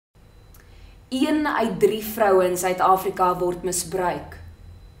1 uit 3 vroue in Suid-Afrika word misbruik.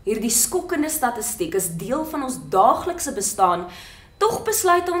 Hierdie skokkende statistiek is deel van ons daaglikse bestaan, tog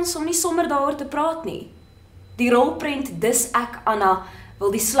besluit ons om nie sommer daaroor te praat nie. Die rolprent Dis Ek Anna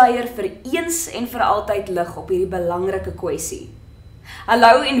wil die sluier vir eens en vir altyd lig op hierdie belangrike kwessie.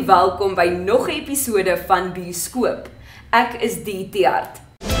 Hallo en welkom by nog 'n episode van Bioskoop. Ek is Dee Theart.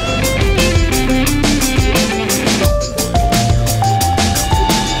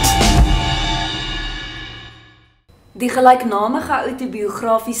 Die gelyknamige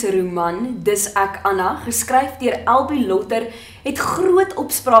outobiografiese roman Dis Ek Anna, geskryf deur Lotter, het groot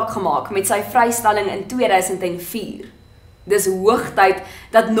opspraak gemaak met sy vrystelling in 2004. Dis hoogtyd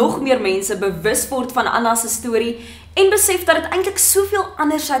dat nog meer mense bewus word van Anna se storie en besef dat dit eintlik soveel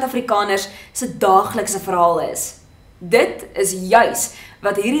ander Suid-Afrikaners se daaglikse verhaal is. Dit is juis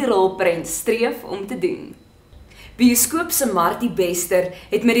wat hierdie rolprent streef om te doen. Bioskoop se Martie Bester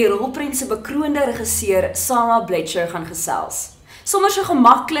het met die rolprent se bekroonde regisseur Sara Blecher gaan gesels. Sommer so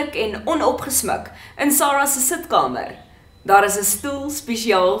gemaklik en onopgesmik in Sara se sitkamer. Daar is 'n stoel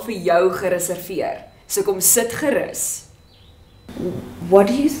spesiaal vir jou gereserveer. So kom sit gerus. What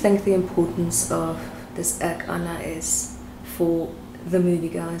do you think the importance of Dis Ek Anna is for the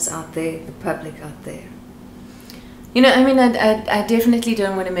moviegoers out there, the public out there? You know, I mean, I definitely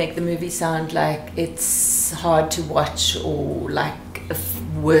don't want to make the movie sound like it's hard to watch or like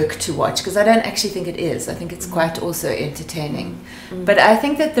work to watch, because I don't actually think it is. I think it's quite also entertaining. But I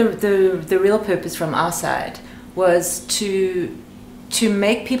think that the real purpose from our side was to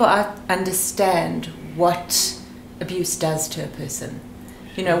make people understand what abuse does to a person.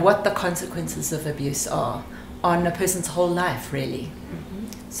 You know, what the consequences of abuse are on a person's whole life, really.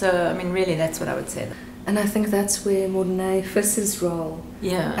 So, I mean, really, that's what I would say. And I think that's where Mornay Visser's role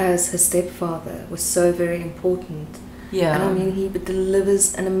as her stepfather was so very important. Yeah. And I mean, he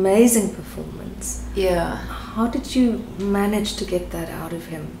delivers an amazing performance. Yeah. How did you manage to get that out of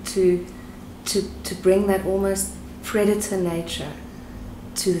him, to bring that almost predator nature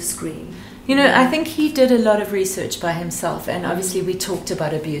to the screen? You know, I think he did a lot of research by himself, and obviously we talked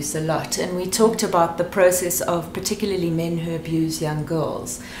about abuse a lot, and we talked about the process of particularly men who abuse young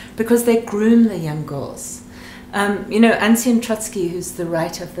girls, because they groom the young girls. You know, Ansien Trotsky, who's the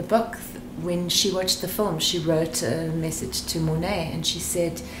writer of the book, when she watched the film, she wrote a message to Monet, and she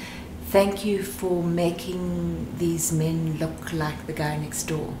said, "Thank you for making these men look like the guy next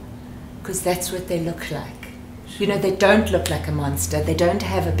door, because that's what they look like. You know, they don't look like a monster. They don't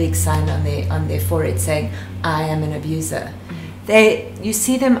have a big sign on their forehead saying, I am an abuser. You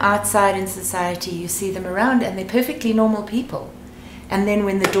see them outside in society, you see them around, and they're perfectly normal people. And then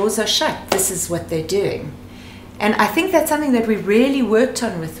when the doors are shut, this is what they're doing." And I think that's something that we really worked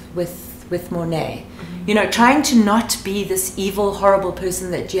on with Monet. You know, trying to not be this evil, horrible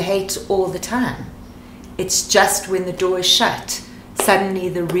person that you hate all the time. It's just when the door is shut, suddenly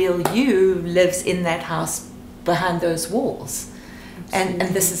the real you lives in that house behind those walls. And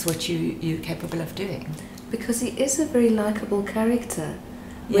this is what you're capable of doing. Because he is a very likable character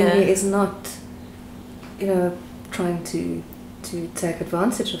when he is not, you know, trying to take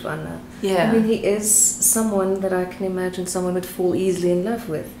advantage of Anna. Yeah. I mean, he is someone that I can imagine someone would fall easily in love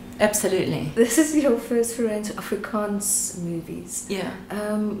with. Absolutely. This is your first foray into Afrikaans movies. Yeah.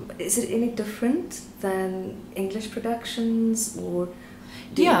 Is it any different than English productions, or?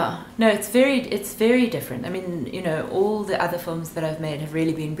 No, it's very different. I mean, you know, all the other films that I've made have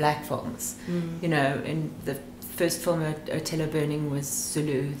really been black films. You know, in the first film, Otello Burning, was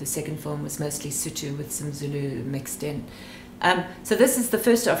Zulu. The second film was mostly Sotho with some Zulu mixed in. So this is the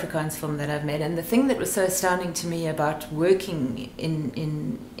first Afrikaans film that I've made, and the thing that was so astounding to me about working in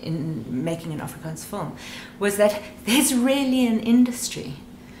making an Afrikaans film was that there's really an industry,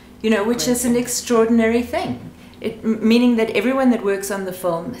 you know, which is an extraordinary thing. Meaning that everyone that works on the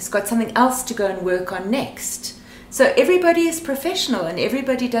film has got something else to go and work on next. So everybody is professional and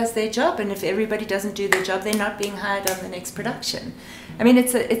everybody does their job, and if everybody doesn't do their job, they're not being hired on the next production. I mean,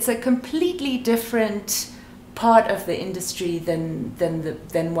 it's a completely different part of the industry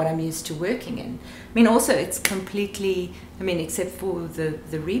than what I'm used to working in. I mean, also it's completely, I mean, except for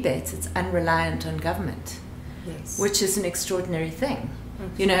the rebates, it's unreliant on government, which is an extraordinary thing.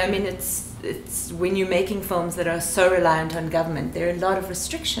 You know, I mean, it's when you're making films that are so reliant on government, there are a lot of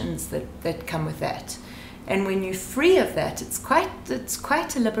restrictions that come with that. And when you're free of that, it's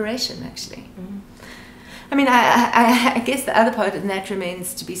quite a liberation, actually. I mean, I guess the other part of that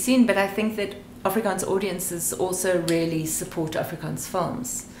remains to be seen, but I think that Afrikaans audiences also really support Afrikaans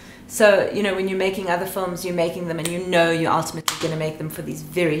films. So, you know, when you're making other films, you're making them and you know you're ultimately going to make them for these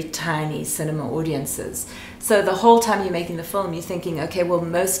very tiny cinema audiences. So the whole time you're making the film, you're thinking, okay, well,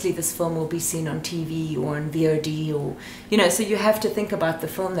 mostly this film will be seen on TV or on VOD or, you know, so you have to think about the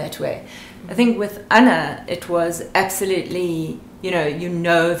film that way. I think with Anna, it was absolutely, you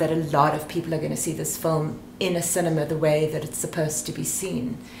know that a lot of people are going to see this film in a cinema the way that it's supposed to be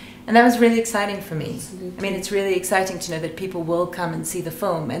seen. And that was really exciting for me. Absolutely. I mean, it's really exciting to know that people will come and see the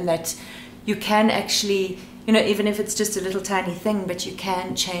film and that you can actually, you know, even if it's just a little tiny thing, but you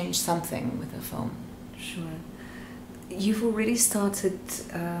can change something with a film. Sure. You've already started,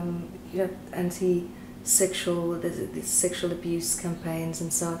 you know, anti-sexual, the sexual abuse campaigns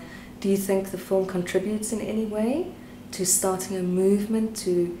and so on. Do you think the film contributes in any way to starting a movement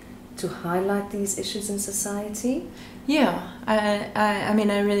to highlight these issues in society? Yeah, I mean,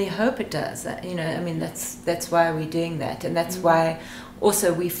 I really hope it does. You know, I mean, that's why we're doing that, and that's why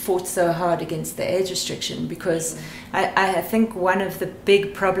also we fought so hard against the age restriction, because I think one of the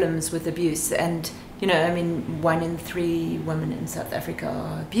big problems with abuse, and you know, I mean, 1 in 3 women in South Africa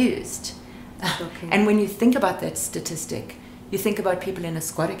are abused. And when you think about that statistic, you think about people in a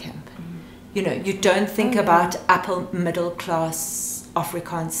squatter camp. You know, you don't think about upper middle class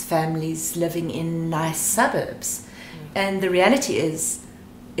Afrikaans families living in nice suburbs. And the reality is,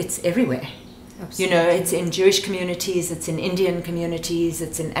 it's everywhere. Absolutely. You know, it's in Jewish communities, it's in Indian communities,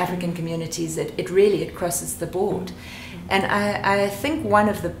 it's in African communities. It really crosses the board. And I think one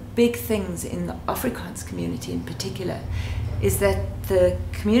of the big things in the Afrikaans community in particular is that the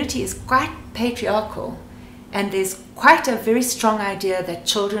community is quite patriarchal, and there's quite a very strong idea that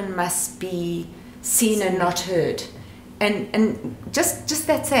children must be seen and not heard. And just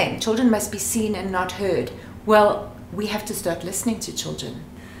that saying, children must be seen and not heard. Well, we have to start listening to children.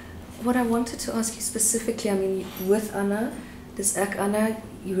 What I wanted to ask you specifically, I mean, with Anna, this Ek Anna,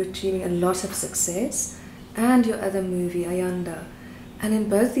 you're achieving a lot of success, and your other movie, Ayanda. And in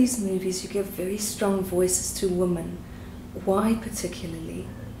both these movies, you give very strong voices to women. Why particularly?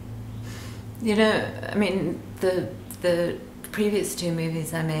 You know, I mean, the previous 2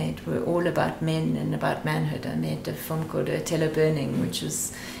 movies I made were all about men and about manhood. I made a film called Othello Burning, which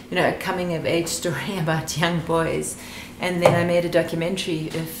was, you know, a coming-of-age story about young boys. And then I made a documentary,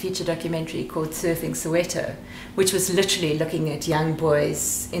 a feature documentary called Surfing Soweto, which was literally looking at young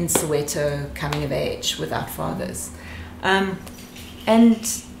boys in Soweto coming of age without fathers. And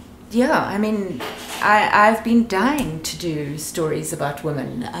yeah, I mean, I've been dying to do stories about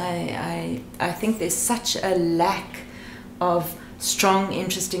women. I think there's such a lack of strong,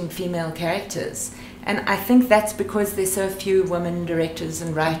 interesting female characters. And I think that's because there's so few women directors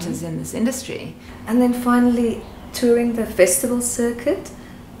and writers in this industry. And then finally, touring the festival circuit,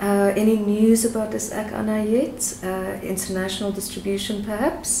 any news about this Ek Anna yet? International distribution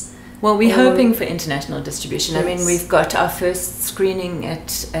perhaps? Well, we're hoping for international distribution. Yes. I mean, we've got our first screening at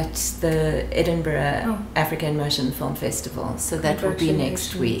the Edinburgh African Motion Film Festival, so that will be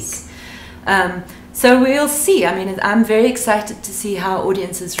next week. So we'll see. I mean, I'm very excited to see how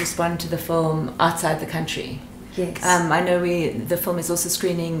audiences respond to the film outside the country. Yes. I know the film is also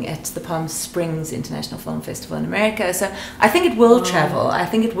screening at the Palm Springs International Film Festival in America, so I think it will travel. I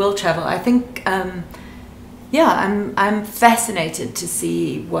think it will travel. I think, yeah, I'm fascinated to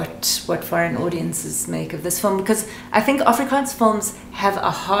see what foreign audiences make of this film, because I think Afrikaans films have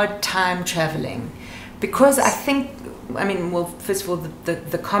a hard time traveling, because I think, I mean, well, first of all,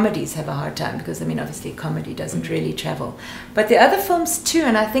 the comedies have a hard time, because, I mean, obviously comedy doesn't really travel. But the other films too,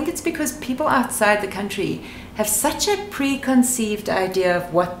 and I think it's because people outside the country have such a preconceived idea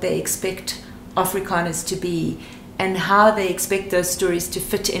of what they expect Afrikaners to be and how they expect those stories to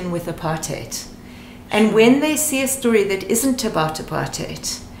fit in with apartheid. And when they see a story that isn't about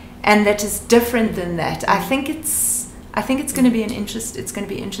apartheid and that is different than that, I think it's going to be it's going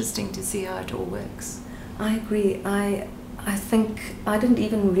to be interesting to see how it all works. I agree. I think I didn't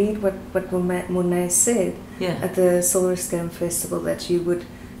even read what Monet said at the Silver Scam Festival, that you would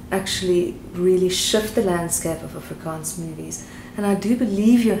actually really shift the landscape of Afrikaans movies. And I do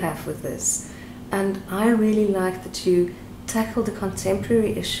believe you have with this. And I really like that you tackle the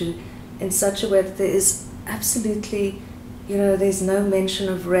contemporary issue in such a way that there is absolutely, you know, there's no mention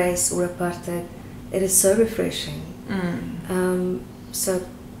of race or apartheid. It is so refreshing. So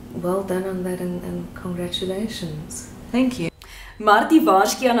well done on that, and congratulations. Thank you. Martie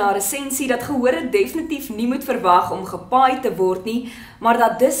waarsku aan haar resensie dat gehore definitief nie moet verwag om gepaai te word nie, maar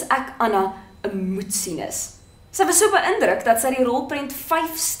dat dis Ek Anna 'n moedsien is. Sy was so beïndruk dat sy die rolprent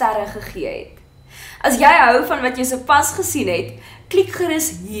 5 sterre gegee het. As jy hou van wat jy sopas gesien het, klik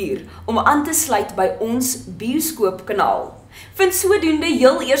gerus hier om aan te sluit by ons Bioskoop kanaal. Vind sodoende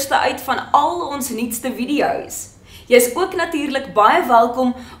heel eerste uit van al ons nuutste video's. Jy is ook natuurlik baie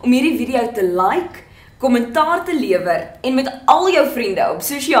welkom om hierdie video te like, kommentaar te lewer en met al jou vriende op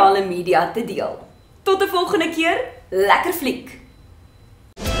sosiale media te deel. Tot 'n volgende keer, lekker fliek!